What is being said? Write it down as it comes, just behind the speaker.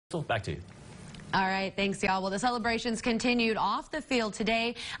Back to you. All right, thanks, y'all. Well, the celebrations continued off the field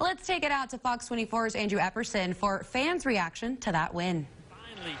today. Let's take it out to Fox 24's Andrew Epperson for fans' reaction to that win.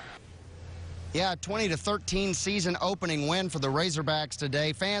 Finally. Yeah, 20-13 season opening win for the Razorbacks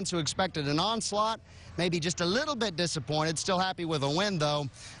today. Fans who expected an onslaught, maybe just a little bit disappointed. Still happy with a win, though.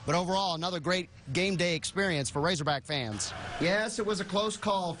 But overall, another great game day experience for Razorback fans. Yes, it was a close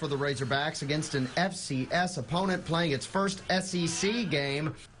call for the Razorbacks against an FCS opponent playing its first SEC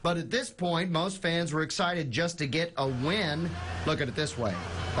game. But at this point, most fans were excited just to get a win. Look at it this way.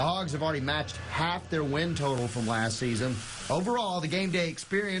 The Hogs have already matched half their win total from last season. Overall, the game day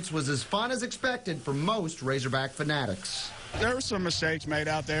experience was as fun as expected for most Razorback fanatics. There were some mistakes made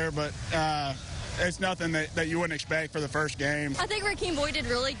out there, but it's nothing that you wouldn't expect for the first game. I think Rakeem Boyd did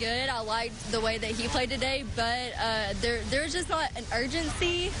really good. I liked the way that he played today, but there's just not an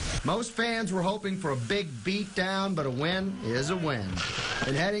urgency. Most fans were hoping for a big beatdown, but a win is a win.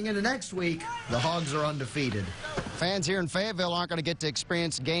 And heading into next week, the Hogs are undefeated. Fans here in Fayetteville aren't going to get to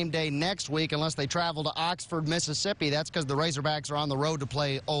experience game day next week unless they travel to Oxford, Mississippi. That's because the Razorbacks are on the road to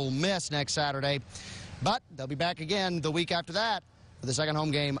play Ole Miss next Saturday. But they'll be back again the week after that for the second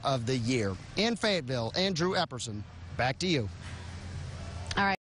home game of the year. In Fayetteville, Andrew Epperson, back to you.